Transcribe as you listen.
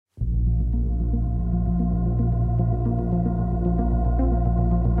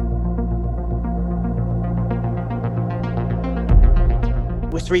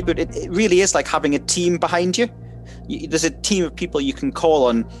Reboot, it really is like having a team behind you. There's a team of people you can call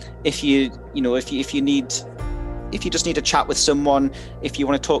on if you just need a chat with someone, if you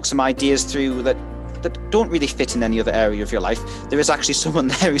want to talk some ideas through that don't really fit in any other area of your life. There is actually someone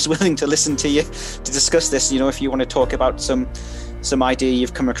there who's willing to listen to you to discuss this. If you want to talk about some idea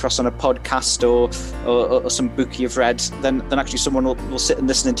you've come across on a podcast or some book you've read, then actually someone will sit and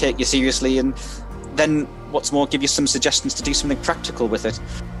listen and take you seriously, and then what's more, give you some suggestions to do something practical with it.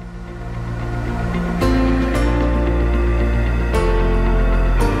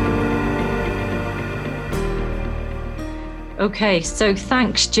 Okay, so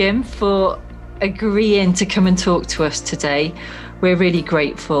thanks, Jim, for agreeing to come and talk to us today. We're really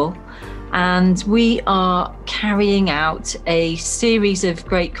grateful. And we are carrying out a series of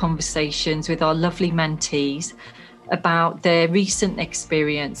great conversations with our lovely mentees about their recent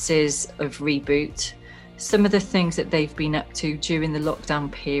experiences of Reboot, some of the things that they've been up to during the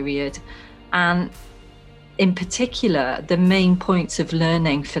lockdown period, and in particular, the main points of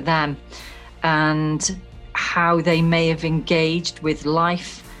learning for them and how they may have engaged with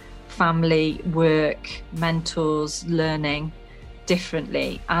life, family, work, mentors, learning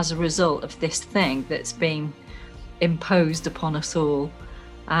differently as a result of this thing that's been imposed upon us all.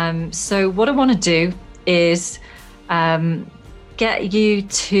 So what I want to do is get you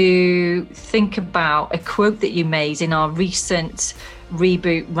to think about a quote that you made in our recent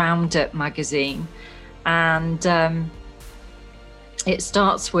Reboot Roundup magazine. And it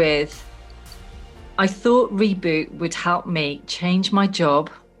starts with, "I thought Reboot would help me change my job,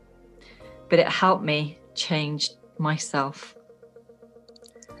 but it helped me change myself."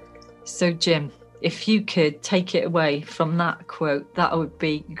 So Jim, if you could take it away from that quote, that would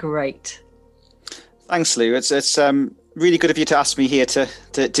be great. Thanks, Lou. It's really good of you to ask me here to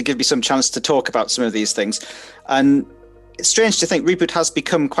give me some chance to talk about some of these things. And it's strange to think Reboot has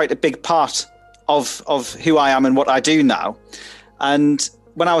become quite a big part of who I am and what I do now. And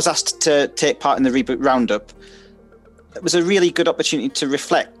when I was asked to take part in the Reboot Roundup, it was a really good opportunity to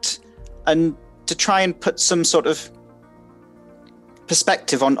reflect and to try and put some sort of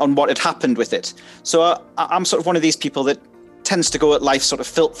perspective on what had happened with it. So I'm sort of one of these people that tends to go at life sort of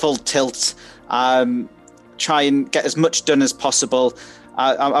full tilt, try and get as much done as possible.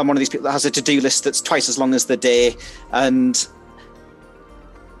 I'm one of these people that has a to-do list that's twice as long as the day. And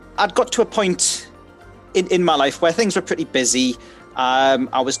I'd got to a point in my life where things were pretty busy.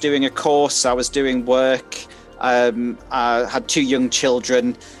 I was doing a course, I was doing work, I had 2 young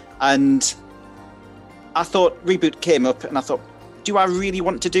children, and I thought Reboot came up and I thought, do I really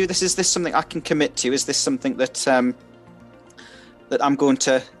want to do this? Is this something I can commit to? Is this something that that I'm going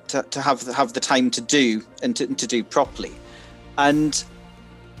to have the time to do and to do properly? And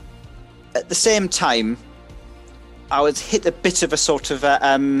at the same time, I was hit a bit of a sort of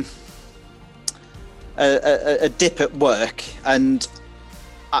a dip at work, and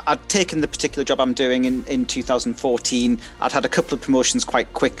I'd taken the particular job I'm doing in 2014. I'd had a couple of promotions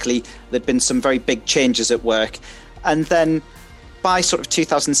quite quickly. There'd been some very big changes at work. And then by sort of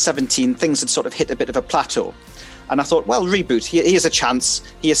 2017, things had sort of hit a bit of a plateau. And I thought, well, Reboot, here's a chance.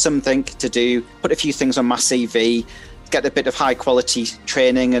 Here's something to do. Put a few things on my CV, get a bit of high quality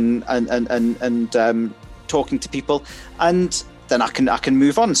training and talking to people. And then I can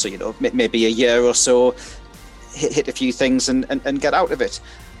move on. So, maybe a year or so, hit a few things and get out of it.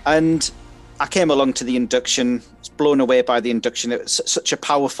 And I came along to the induction, was blown away by the induction. It was such a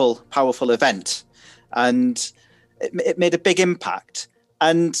powerful event, and it made a big impact.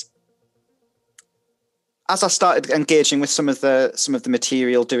 And as I started engaging with some of the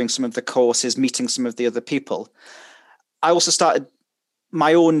material, doing some of the courses, meeting some of the other people, I also started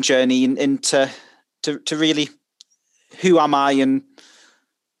my own journey into really, who am I and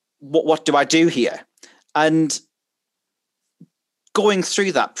what do I do here? And going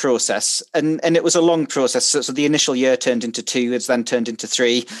through that process, and it was a long process. So the initial year turned into 2, it's then turned into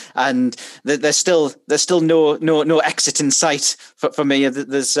 3, and there's still no exit in sight for me.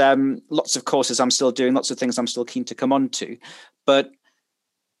 There's lots of courses I'm still doing, lots of things I'm still keen to come on to. But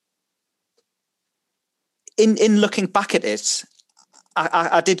in looking back at it,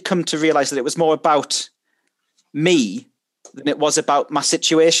 I did come to realize that it was more about me than it was about my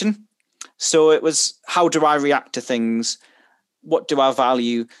situation. So it was, how do I react to things? What do I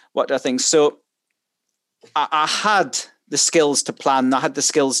value? What do I think? So I had the skills to plan. I had the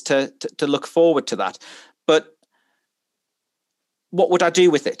skills to look forward to that. But what would I do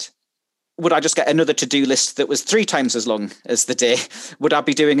with it? Would I just get another to-do list that was 3 times as long as the day? Would I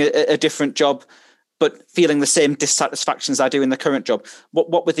be doing a different job, but feeling the same dissatisfaction as I do in the current job?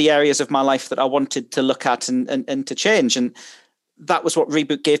 What were the areas of my life that I wanted to look at and to change? And that was what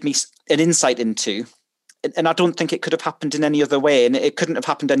Reboot gave me an insight into. And I don't think it could have happened in any other way, and it couldn't have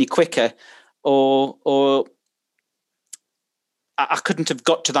happened any quicker, or I couldn't have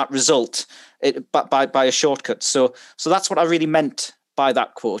got to that result by a shortcut. So that's what I really meant by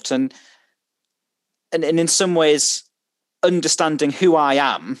that quote. And in some ways, understanding who I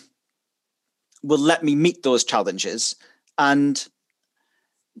am will let me meet those challenges, and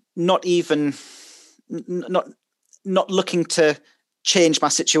not looking to change my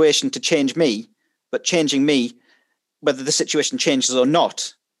situation to change me, but changing me, whether the situation changes or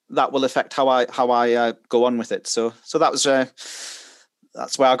not, that will affect how I go on with it. So that was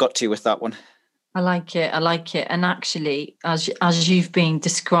that's where I got to with that one. I like it. And actually, as you've been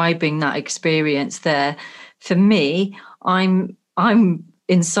describing that experience there, for me, I'm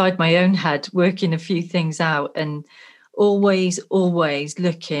inside my own head working a few things out, and always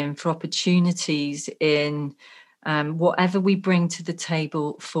looking for opportunities in whatever we bring to the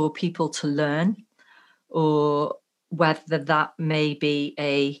table for people to learn, or whether that may be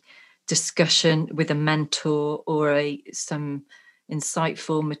a discussion with a mentor, or some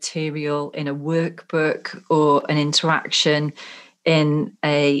insightful material in a workbook, or an interaction in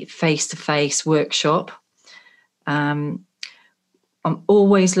a face-to-face workshop. I'm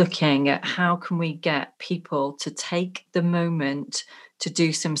always looking at how can we get people to take the moment to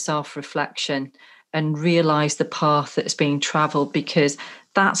do some self-reflection and realize the path that's being traveled, because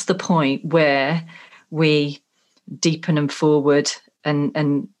that's the point where we deepen and forward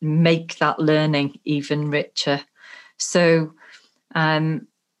and make that learning even richer. So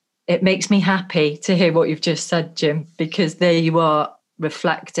it makes me happy to hear what you've just said, Jim, because there you are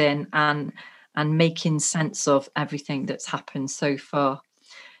reflecting and making sense of everything that's happened so far.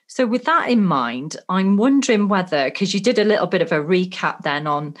 So with that in mind, I'm wondering whether, because you did a little bit of a recap then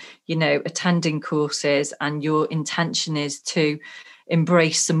on, attending courses, and your intention is to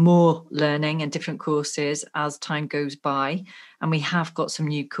embrace some more learning and different courses as time goes by. And we have got some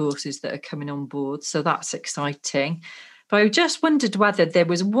new courses that are coming on board. So that's exciting. But I just wondered whether there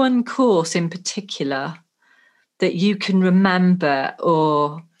was one course in particular that you can remember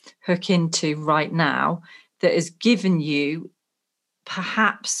or hook into right now that has given you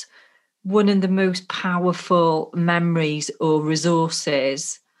perhaps one of the most powerful memories or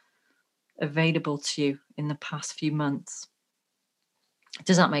resources available to you in the past few months.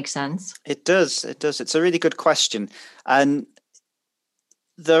 Does that make sense? It does. It's a really good question. And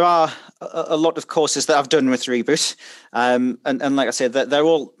there are a lot of courses that I've done with Reboot. And like I said, they're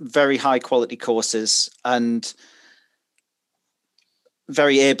all very high quality courses and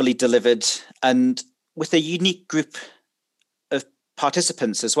very ably delivered, and with a unique group of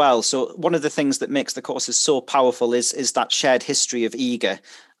participants as well. So one of the things that makes the courses so powerful is that shared history of EAGER,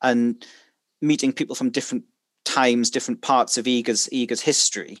 and meeting people from different times, different parts of EAGER's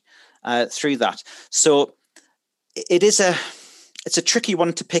history through that. So it's a tricky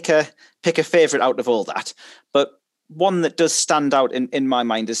one to pick a favorite out of all that, but one that does stand out in my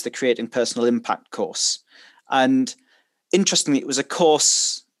mind is the Creating Personal Impact course. And interestingly, it was a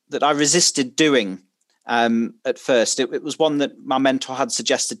course that I resisted doing at first. It was one that my mentor had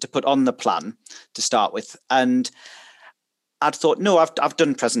suggested to put on the plan to start with, and I'd thought, no, I've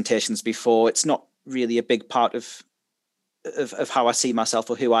done presentations before. It's not really a big part of how I see myself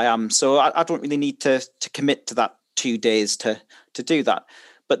or who I am, so I don't really need to commit to that 2 days to do that.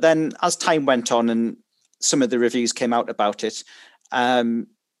 But then, as time went on, and some of the reviews came out about it, and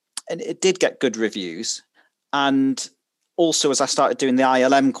it did get good reviews, and also, as I started doing the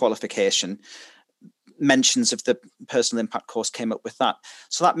ILM qualification, mentions of the personal impact course came up with that.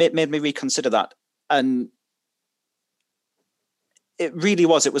 So that made me reconsider that. And it really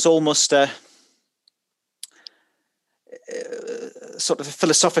was. It was almost a sort of a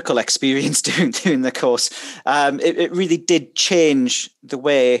philosophical experience doing the course. It really did change the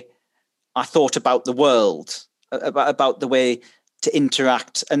way I thought about the world, about the way to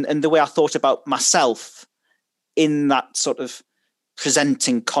interact, and the way I thought about myself in that sort of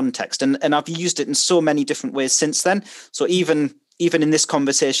presenting context. And I've used it in so many different ways since then. So even in this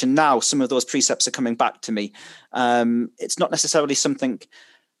conversation now, some of those precepts are coming back to me. It's not necessarily something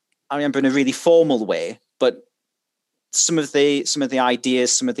I remember in a really formal way, but some of the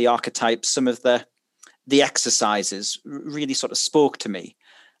ideas, some of the archetypes, some of the exercises really sort of spoke to me.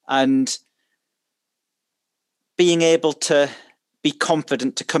 And being able to be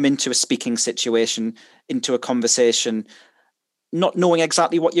confident to come into a speaking situation, into a conversation, not knowing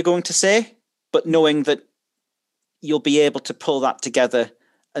exactly what you're going to say, but knowing that you'll be able to pull that together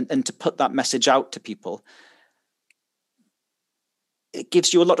and to put that message out to people. It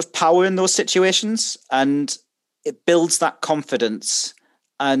gives you a lot of power in those situations. And it builds that confidence,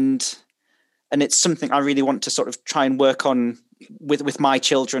 and it's something I really want to sort of try and work on with my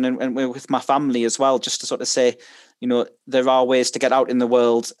children and with my family as well, just to sort of say, there are ways to get out in the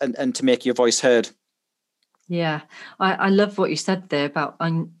world and to make your voice heard. Yeah, I love what you said there about,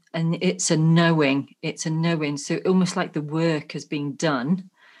 and it's a knowing. So almost like the work has been done.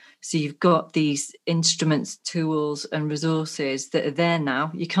 So you've got these instruments, tools and resources that are there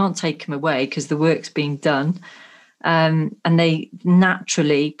now. You can't take them away because the work's being done. And they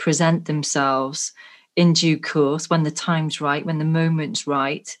naturally present themselves in due course when the time's right, when the moment's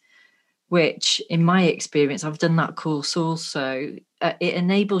right, which in my experience, I've done that course also. It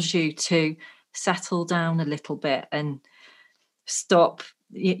enables you to settle down a little bit and stop.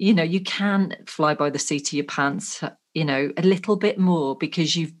 You can fly by the seat of your pants, a little bit more,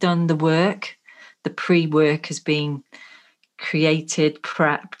 because you've done the work. The pre-work has been created,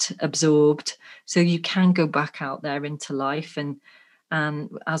 prepped, absorbed. So you can go back out there into life and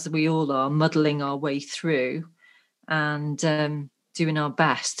as we all are, muddling our way through and doing our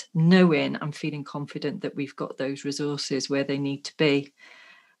best, knowing and feeling confident that we've got those resources where they need to be.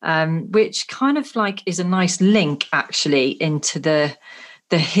 Which kind of like is a nice link actually into the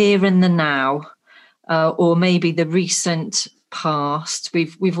here and the now, or maybe the recent past.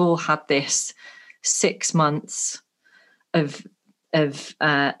 We've all had this 6 months of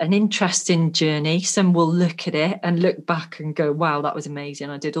an interesting journey. Some will look at it and look back and go, wow, that was amazing.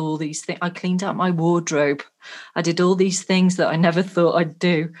 I did all these things. I cleaned out my wardrobe. I did all these things that I never thought I'd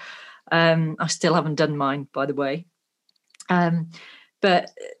do. I still haven't done mine, by the way.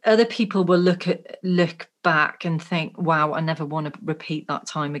 But other people will look back and think, wow, I never want to repeat that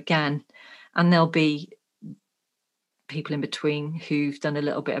time again. And there'll be people in between who've done a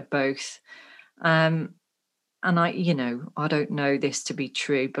little bit of both. And I don't know this to be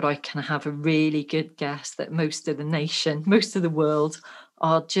true, but I can have a really good guess that most of the nation, most of the world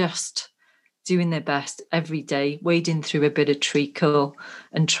are just doing their best every day, wading through a bit of treacle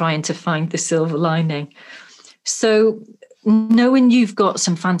and trying to find the silver lining. So knowing you've got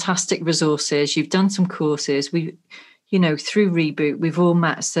some fantastic resources, you've done some courses, through Reboot, we've all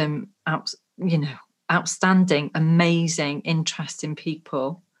met some, outstanding, amazing, interesting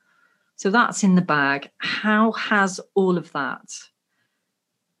people. So that's in the bag. How has all of that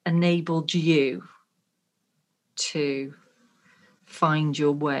enabled you to find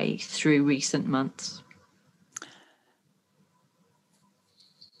your way through recent months?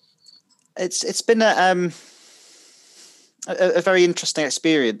 It's been a very interesting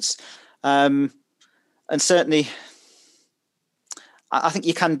experience, and certainly I think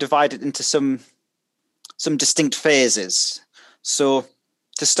you can divide it into some distinct phases. So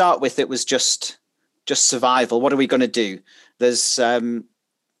to start with, it was just survival. What are we going to do? There was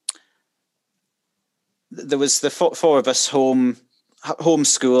the four of us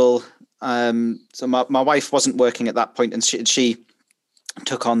homeschool. So my wife wasn't working at that point, and she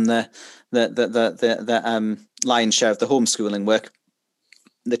took on the lion's share of the homeschooling work.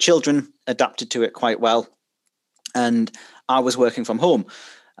 The children adapted to it quite well, and I was working from home.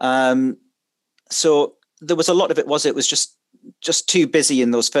 So there was a lot of it was just too busy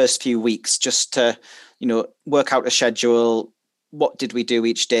in those first few weeks just to, work out a schedule. What did we do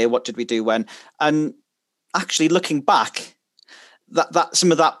each day? What did we do when? And actually looking back, that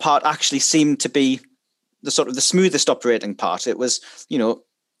some of that part actually seemed to be the sort of the smoothest operating part. It was,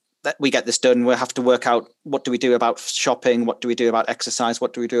 that we get this done. We'll have to work out, what do we do about shopping? What do we do about exercise?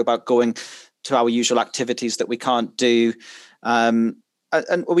 What do we do about going to our usual activities that we can't do? And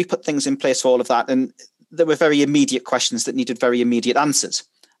we put things in place for all of that. And there were very immediate questions that needed very immediate answers.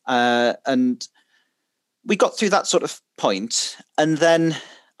 And we got through that sort of point. And then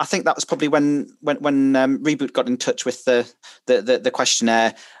I think that was probably when Reboot got in touch with the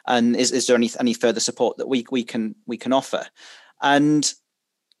questionnaire and is there any further support that we can offer? And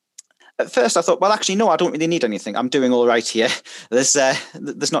at first I thought, well, actually, no, I don't really need anything. I'm doing all right here. There's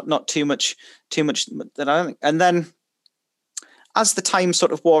not too much that I don't think. And then as the time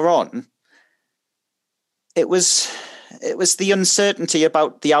sort of wore on, it was the uncertainty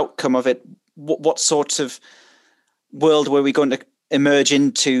about the outcome of it. What sort of world were we going to emerge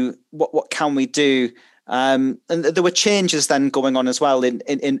into? What can we do? And there were changes then going on as well in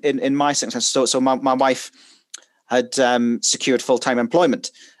my circumstances. So my wife had secured full-time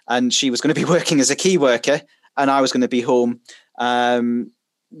employment, and she was going to be working as a key worker, and I was going to be home.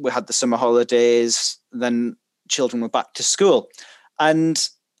 We had the summer holidays, then children were back to school, and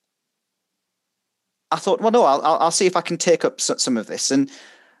I thought, well, no, I'll see if I can take up some of this. And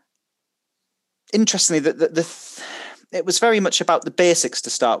interestingly, it was very much about the basics to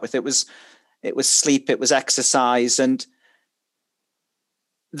start with. It was it was sleep, it was exercise. And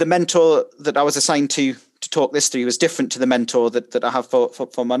the mentor that I was assigned to talk this through was different to the mentor that I have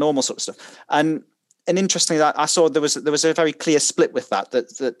for my normal sort of stuff. And interestingly, I saw there was a very clear split with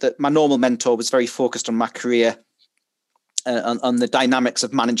that my normal mentor was very focused on my career, on the dynamics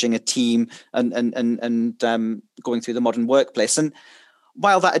of managing a team and going through the modern workplace. And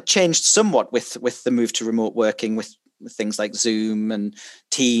while that had changed somewhat with the move to remote working, with things like Zoom and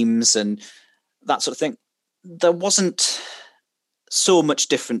Teams and that sort of thing, there wasn't so much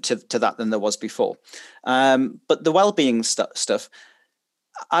different to that than there was before. But the well-being stuff,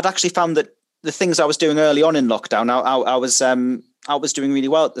 I'd actually found that the things I was doing early on in lockdown, I was doing really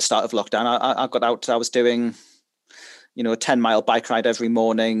well at the start of lockdown. I got out, I was doing, a 10-mile bike ride every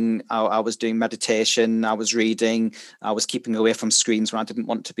morning. I was doing meditation. I was reading. I was keeping away from screens when I didn't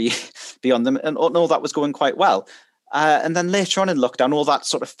want to be on them. And all that was going quite well. And then later on in lockdown, all that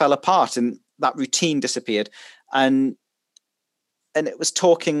sort of fell apart and that routine disappeared. And it was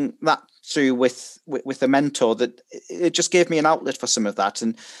talking that through with a mentor that it just gave me an outlet for some of that,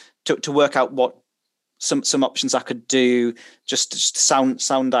 and to work out what some options I could do, just to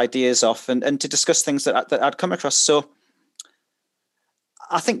sound ideas off and to discuss things that I'd come across. So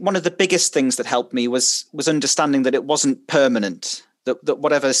I think one of the biggest things that helped me was understanding that it wasn't permanent, that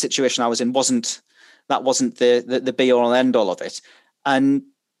whatever situation I was in wasn't the be all and end all of it. And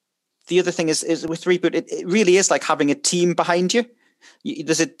the other thing is with Reboot, it really is like having a team behind you.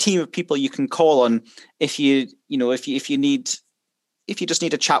 There's a team of people you can call on if you just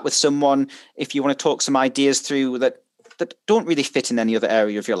need a chat with someone, if you want to talk some ideas through that don't really fit in any other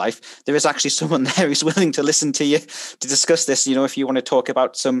area of your life. There is actually someone there who's willing to listen to you to discuss this. If you want to talk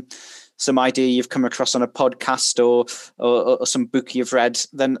about some idea you've come across on a podcast or some book you've read,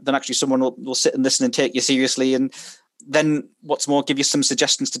 then actually someone will sit and listen and take you seriously, and then what's more, give you some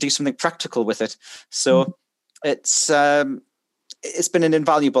suggestions to do something practical with it. So it's been an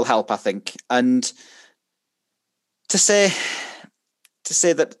invaluable help, I think. And to say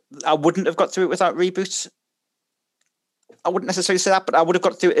that I wouldn't have got through it without Reboot, I wouldn't necessarily say that, but I would have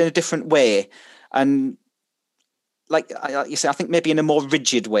got through it in a different way. And like you say, I think maybe in a more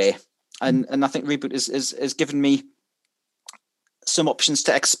rigid way. And I think Reboot has given me some options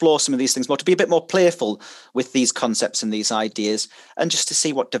to explore some of these things more, to be a bit more playful with these concepts and these ideas, and just to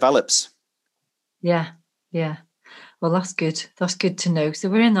see what develops. Yeah. Well, that's good. That's good to know. So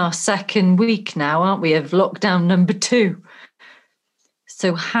we're in our second week now, aren't we, of lockdown number 2.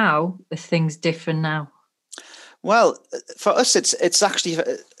 So how are things different now? Well, for us, it's actually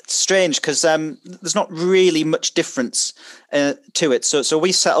strange because there's not really much difference to it. So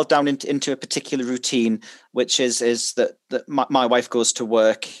we settled down into a particular routine, which is that my wife goes to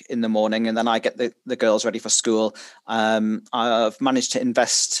work in the morning, and then I get the girls ready for school. I've managed to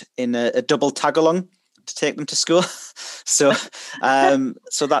invest in a double tag along to take them to school. So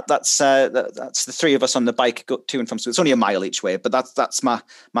that's the three of us on the bike go to and from school. It's only a mile each way, but that's my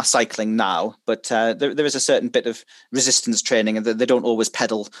cycling now. But there is a certain bit of resistance training, and they don't always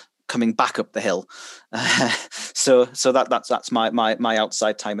pedal coming back up the hill. So that's my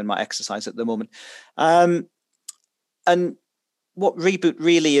outside time and my exercise at the moment. And what Reboot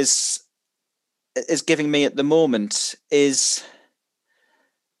really is giving me at the moment is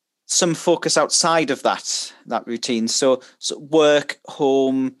some focus outside of that routine. So work,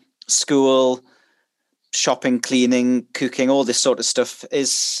 home, school, shopping, cleaning, cooking, all this sort of stuff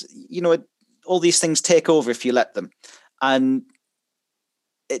is, all these things take over if you let them. And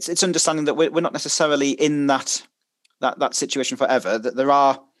it's understanding that we're not necessarily in that situation forever, that there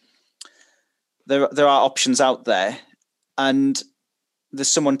are options out there, and there's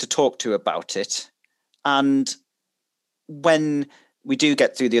someone to talk to about it. And when we do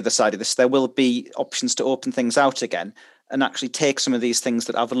get through the other side of this, there will be options to open things out again and actually take some of these things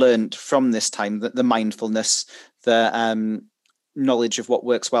that I've learned from this time, the mindfulness, the knowledge of what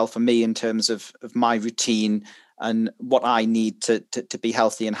works well for me in terms of my routine and what I need to be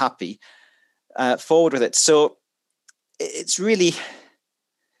healthy and happy, forward with it. So it's really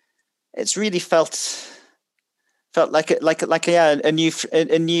felt like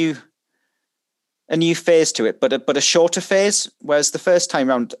a new phase to it, but a shorter phase. Whereas the first time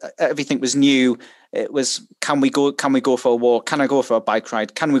round, everything was new. It was, can we go for a walk? Can I go for a bike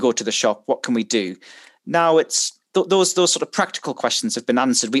ride? Can we go to the shop? What can we do? Now it's those sort of practical questions have been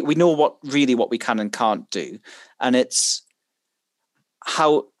answered. We know what we can and can't do, and it's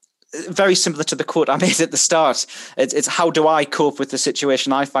how, very similar to the quote I made at the start. It's how do I cope with the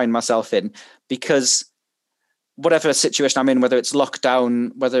situation I find myself in? Because whatever situation I'm in, whether it's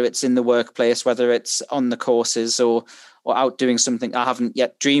lockdown, whether it's in the workplace, whether it's on the courses or out doing something I haven't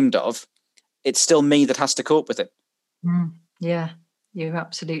yet dreamed of, it's still me that has to cope with it. Yeah, you're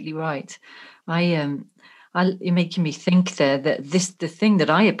absolutely right. You're making me think there that the thing that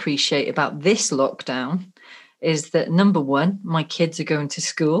I appreciate about this lockdown is that, number one, my kids are going to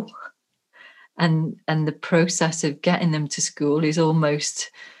school, and the process of getting them to school is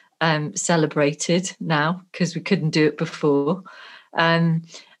almost celebrated now, because we couldn't do it before. And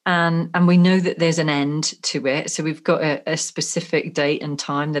we know that there's an end to it, so we've got a specific date and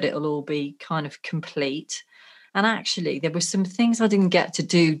time that it'll all be kind of complete. And actually, there were some things I didn't get to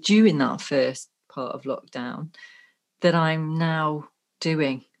do during that first part of lockdown that I'm now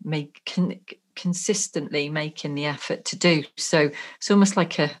doing, consistently making the effort to do. So it's almost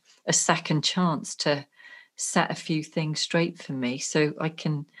like a second chance to set a few things straight for me, so I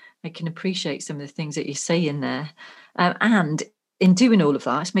can appreciate some of the things that you're saying there. And in doing all of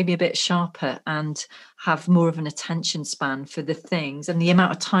that, it's maybe a bit sharper and have more of an attention span for the things and the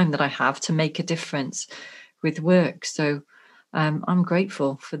amount of time that I have to make a difference with work. So I'm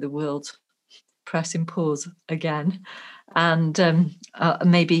grateful for the world pressing pause again, and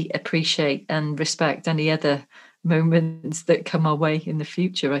maybe appreciate and respect any other moments that come our way in the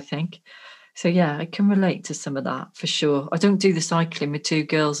future, I think. So yeah, I can relate to some of that for sure. I don't do the cycling with two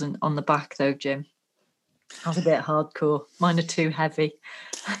girls on the back though, Jim. That's a bit hardcore. Mine are too heavy.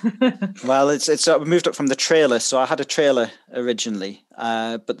 Well, it's moved up from the trailer. So I had a trailer originally,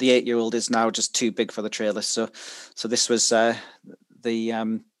 but the 8-year-old is now just too big for the trailer. So this was I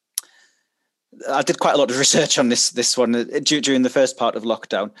did quite a lot of research on this one during the first part of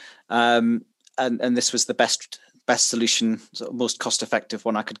lockdown, and this was the best solution, most cost effective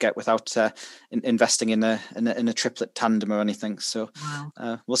one I could get without investing in a triplet tandem or anything. So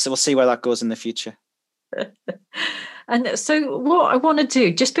wow. We'll see where that goes in the future. And so what I want to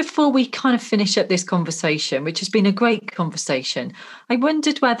do, just before we kind of finish up this conversation, which has been a great conversation, I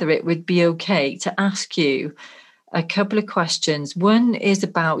wondered whether it would be okay to ask you a couple of questions. One is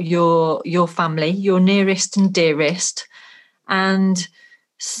about your family, your nearest and dearest, and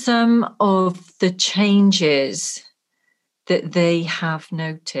some of the changes that they have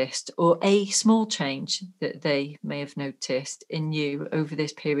noticed, or a small change that they may have noticed in you over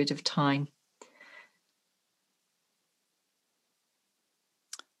this period of time.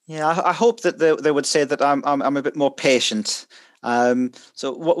 Yeah, I hope that they would say that I'm a bit more patient.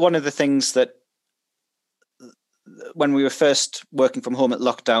 So one of the things that when we were first working from home at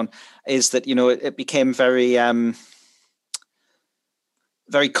lockdown is that, it became very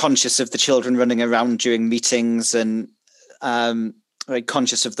very conscious of the children running around during meetings, and very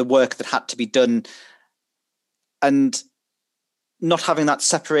conscious of the work that had to be done, and not having that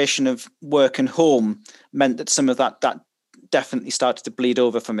separation of work and home meant that some of that definitely started to bleed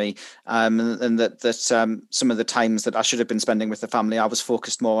over for me, and that some of the times that I should have been spending with the family, I was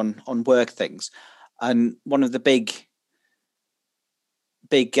focused more on work things. And one of the big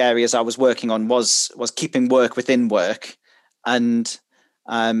areas I was working on was keeping work within work, and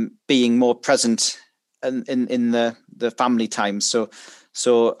being more present in the family time. So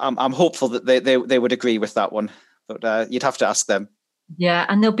I'm hopeful that they would agree with that one, but you'd have to ask them. Yeah,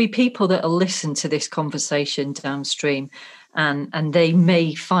 and there'll be people that will listen to this conversation downstream, and they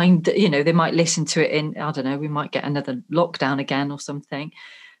may find that, they might listen to it in, I don't know, we might get another lockdown again or something.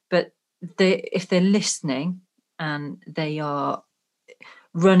 But if they're listening and they are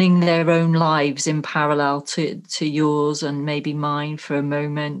running their own lives in parallel to yours and maybe mine for a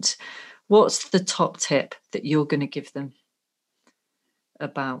moment, what's the top tip that you're going to give them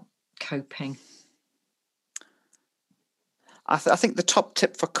about coping? I think the top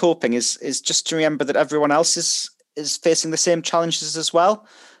tip for coping is just to remember that everyone else is facing the same challenges as well.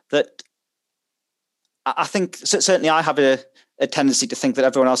 That I think certainly I have a tendency to think that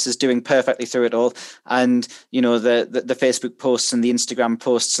everyone else is doing perfectly through it all, and the Facebook posts and the Instagram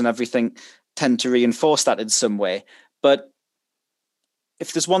posts and everything tend to reinforce that in some way. But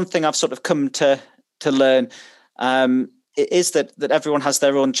if there's one thing I've sort of come to learn, it is that everyone has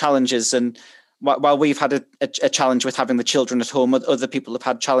their own challenges, and while we've had a challenge with having the children at home, other people have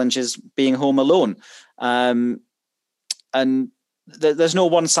had challenges being home alone, and there's no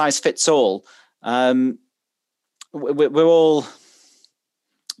one size fits all. We're all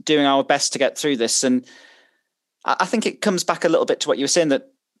doing our best to get through this, and I think it comes back a little bit to what you were saying, that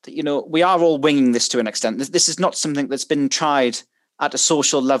we are all winging this to an extent. This is not something that's been tried at a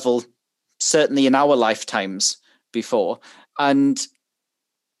social level, certainly in our lifetimes before, and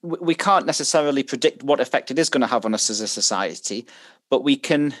we can't necessarily predict what effect it is going to have on us as a society, but we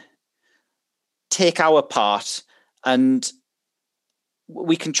can take our part, and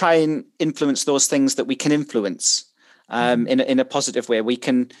we can try and influence those things that we can influence in a positive way. We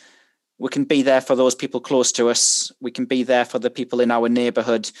can we can be there for those people close to us. We can be there for the people in our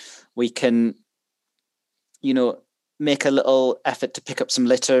neighborhood. We can, make a little effort to pick up some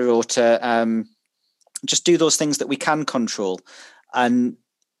litter or to just do those things that we can control. And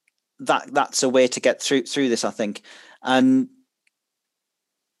that's a way to get through this, I think. And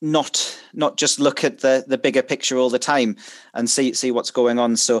not just look at the bigger picture all the time and see what's going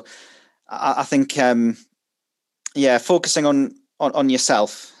on. So I think, focusing on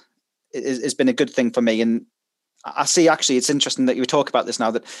yourself has been a good thing for me. And I see, actually, it's interesting that you talk about this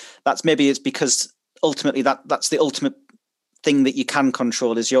now, it's because ultimately that's the ultimate thing that you can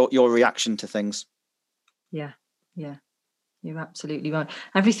control is your reaction to things. Yeah. You're absolutely right.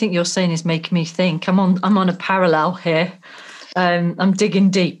 Everything you're saying is making me think. I'm on a parallel here. I'm digging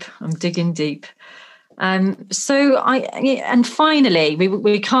deep. And finally,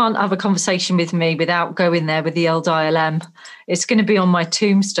 we can't have a conversation with me without going there with the old ILM. It's going to be on my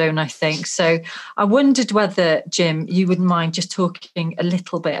tombstone, I think. So I wondered whether, Jim, you wouldn't mind just talking a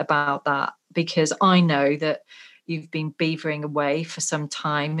little bit about that, because I know that you've been beavering away for some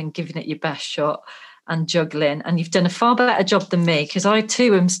time and giving it your best shot and juggling, and you've done a far better job than me, because I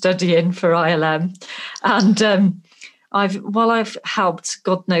too am studying for ILM, and I've helped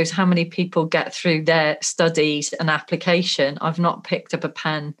God knows how many people get through their studies and application. I've not picked up a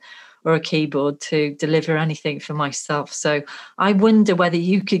pen or a keyboard to deliver anything for myself. So I wonder whether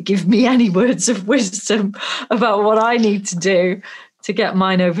you could give me any words of wisdom about what I need to do to get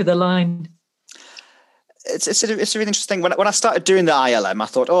mine over the line. It's a really interesting. When I started doing the ILM, I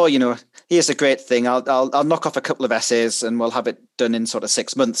thought, here's a great thing. I'll knock off a couple of essays and we'll have it done in sort of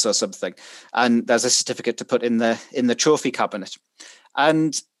 6 months or something. And there's a certificate to put in the trophy cabinet.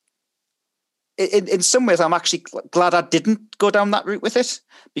 And in some ways, I'm actually glad I didn't go down that route with it,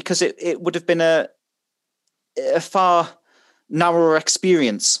 because it would have been a far narrower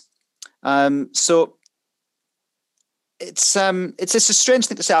experience. So it's a strange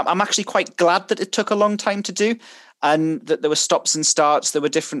thing to say. I'm actually quite glad that it took a long time to do, and that there were stops and starts. There were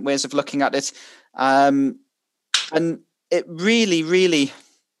different ways of looking at it, and it really, really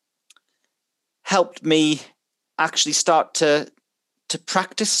helped me actually start to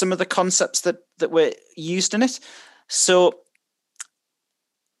practice some of the concepts that were used in it. So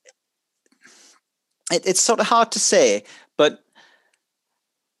it's sort of hard to say, but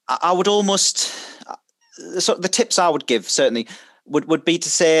I would almost. So the tips I would give certainly would be to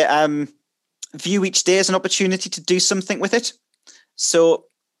say, view each day as an opportunity to do something with it. So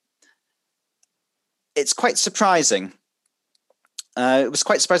it's quite surprising. It was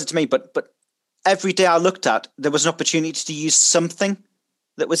quite surprising to me, but every day I looked at, there was an opportunity to use something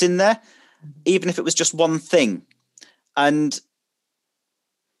that was in there, even if it was just one thing. And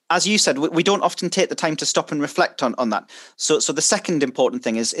as you said, we don't often take the time to stop and reflect on that. So the second important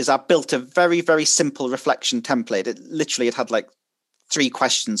thing is I built a very, very simple reflection template. It had like 3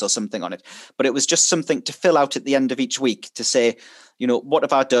 questions or something on it, but it was just something to fill out at the end of each week to say, what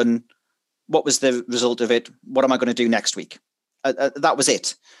have I done? What was the result of it? What am I going to do next week? That was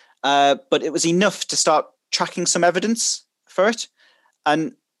it. But it was enough to start tracking some evidence for it.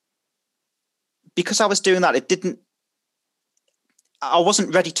 And because I was doing that, I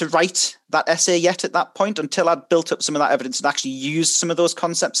wasn't ready to write that essay yet at that point, until I'd built up some of that evidence and actually used some of those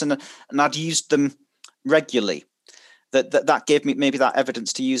concepts and I'd used them regularly. That gave me maybe that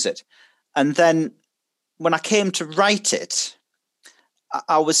evidence to use it. And then when I came to write it,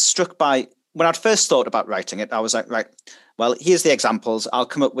 I was struck by, when I'd first thought about writing it, I was like, right, well, here's the examples. I'll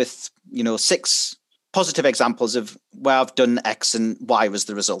come up with, 6 positive examples of where I've done X and Y was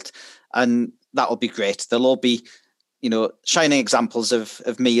the result. And that'll be great. They'll all be shining examples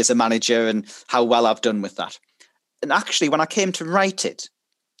of me as a manager and how well I've done with that. And actually, when I came to write it,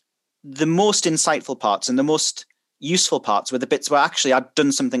 the most insightful parts and the most useful parts were the bits where actually I'd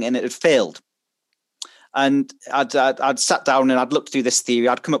done something and it had failed. And I'd sat down and I'd looked through this theory.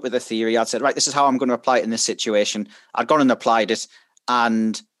 I'd come up with a theory. I'd said, right, this is how I'm going to apply it in this situation. I'd gone and applied it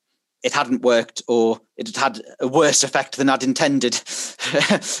and it hadn't worked, or it had a worse effect than I'd intended.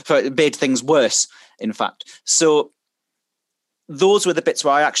 It made things worse, in fact. So those were the bits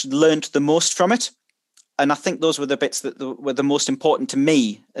where I actually learned the most from it. And I think those were the bits that were the most important to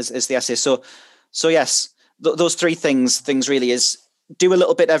me as the essay. So yes, those 3 things really is do a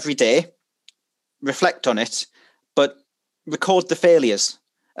little bit every day, reflect on it, but record the failures.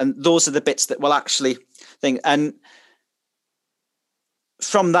 And those are the bits that will actually think. And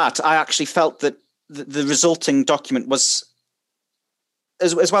from that, I actually felt that the resulting document was,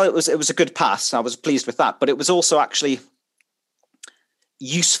 as well, it was a good pass. I was pleased with that, but it was also actually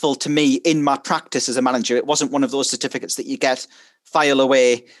useful to me in my practice as a manager. It wasn't one of those certificates that you get, file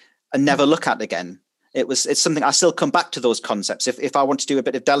away, and never look at again. It's something I still come back to those concepts. If I want to do a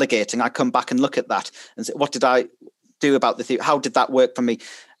bit of delegating, I come back and look at that and say, what did I do about the theory? How did that work for me?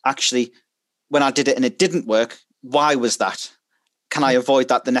 Actually, when I did it and it didn't work, why was that? Can I avoid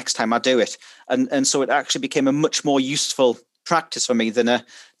that the next time I do it? And so it actually became a much more useful practice for me than a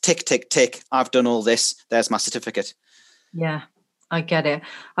tick, tick, tick. I've done all this. There's my certificate. Yeah, I get it.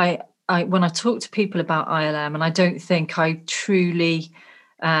 I when I talk to people about ILM, and I don't think I truly,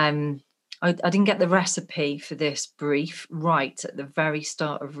 I didn't get the recipe for this brief right at the very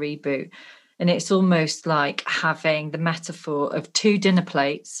start of Reboot. And it's almost like having the metaphor of two dinner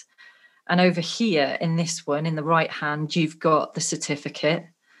plates. And over here in this one, in the right hand, you've got the certificate.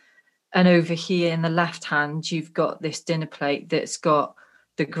 And over here in the left hand, you've got this dinner plate that's got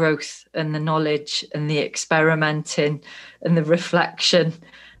the growth and the knowledge and the experimenting and the reflection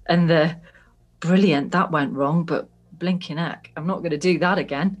and the brilliant, that went wrong, but blinking heck, I'm not going to do that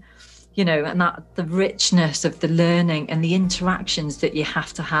again. You know, and that the richness of the learning and the interactions that you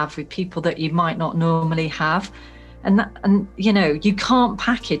have to have with people that you might not normally have. And you know, you can't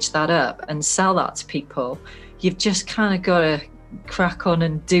package that up and sell that to people. You've just kind of got to crack on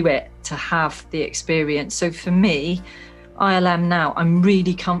and do it to have the experience. So for me, ILM now, I'm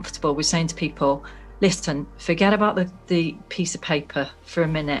really comfortable with saying to people, listen, forget about the piece of paper for a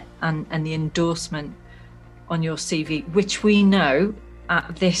minute and the endorsement on your CV, which we know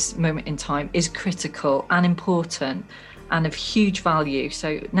at this moment in time is critical and important and of huge value.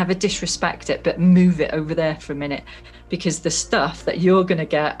 So never disrespect it, but move it over there for a minute, because the stuff that you're going to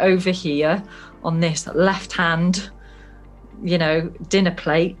get over here on this left hand, you know, dinner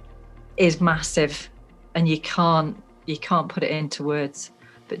plate is massive, and you can't put it into words,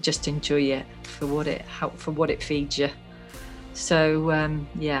 but just enjoy it for what it feeds you. So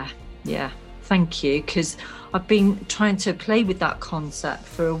yeah, thank you, because I've been trying to play with that concept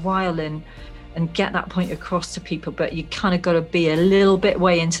for a while and get that point across to people, but you kind of got to be a little bit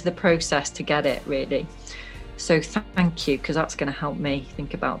way into the process to get it, really. So thank you, because that's going to help me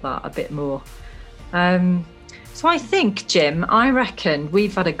think about that a bit more. So I think, Jim, I reckon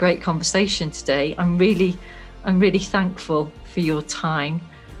we've had a great conversation today. I'm really thankful for your time,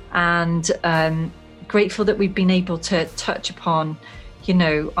 and grateful that we've been able to touch upon, you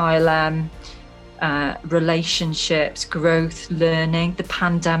know, ILM, relationships, growth, learning, the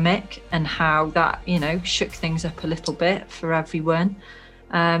pandemic, and how that, you know, shook things up a little bit for everyone,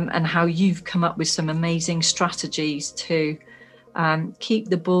 and how you've come up with some amazing strategies to keep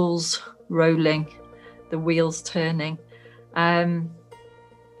the balls rolling, the wheels turning. So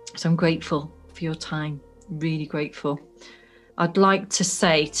I'm grateful for your time, really grateful. I'd like to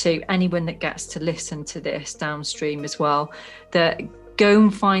say to anyone that gets to listen to this downstream as well, that go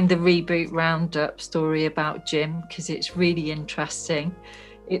and find the Reboot Roundup story about Jim, because it's really interesting.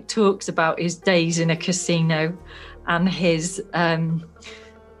 It talks about his days in a casino and his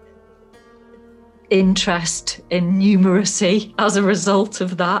interest in numeracy as a result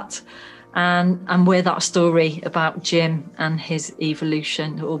of that, and where that story about Jim and his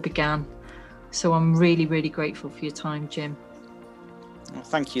evolution all began. So I'm really, really grateful for your time, Jim. Well,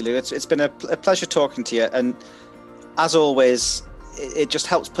 thank you, Lou. It's been a pleasure talking to you, and as always, it just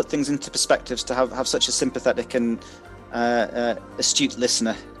helps put things into perspectives to have such a sympathetic and astute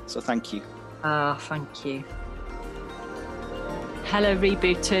listener. So thank you. Thank you. Hello,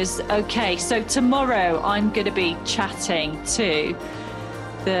 Rebooters. Okay, so tomorrow I'm going to be chatting to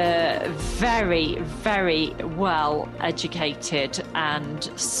the very, very well educated and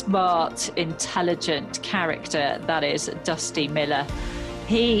smart, intelligent character that is Dusty Miller.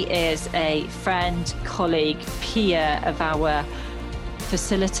 He is a friend, colleague, peer of our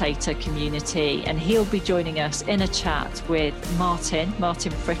facilitator community, and he'll be joining us in a chat with Martin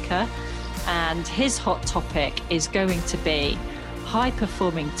Fricker, and his hot topic is going to be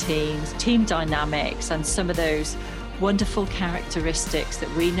high-performing teams, team dynamics, and some of those wonderful characteristics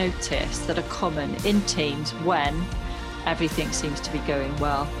that we notice that are common in teams when everything seems to be going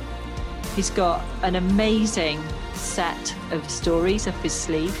well. He's got an amazing set of stories up his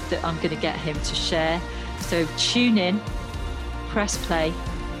sleeve that I'm going to get him to share. So tune in, press play,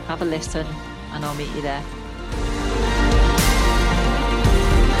 have a listen, and I'll meet you there.